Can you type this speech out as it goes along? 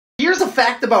Here's a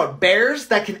fact about bears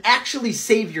that can actually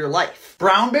save your life.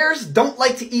 Brown bears don't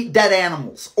like to eat dead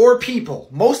animals or people.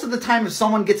 Most of the time if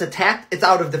someone gets attacked, it's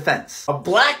out of defense. A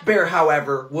black bear,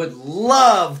 however, would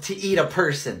love to eat a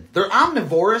person. They're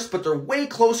omnivorous, but they're way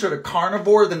closer to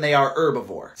carnivore than they are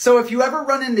herbivore. So if you ever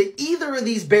run into either of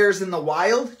these bears in the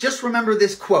wild, just remember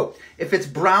this quote. If it's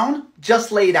brown,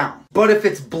 just lay down. But if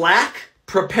it's black,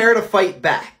 prepare to fight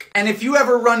back. And if you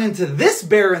ever run into this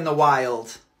bear in the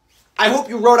wild, I hope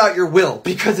you wrote out your will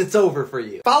because it's over for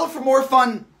you. Follow for more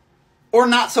fun or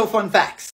not so fun facts.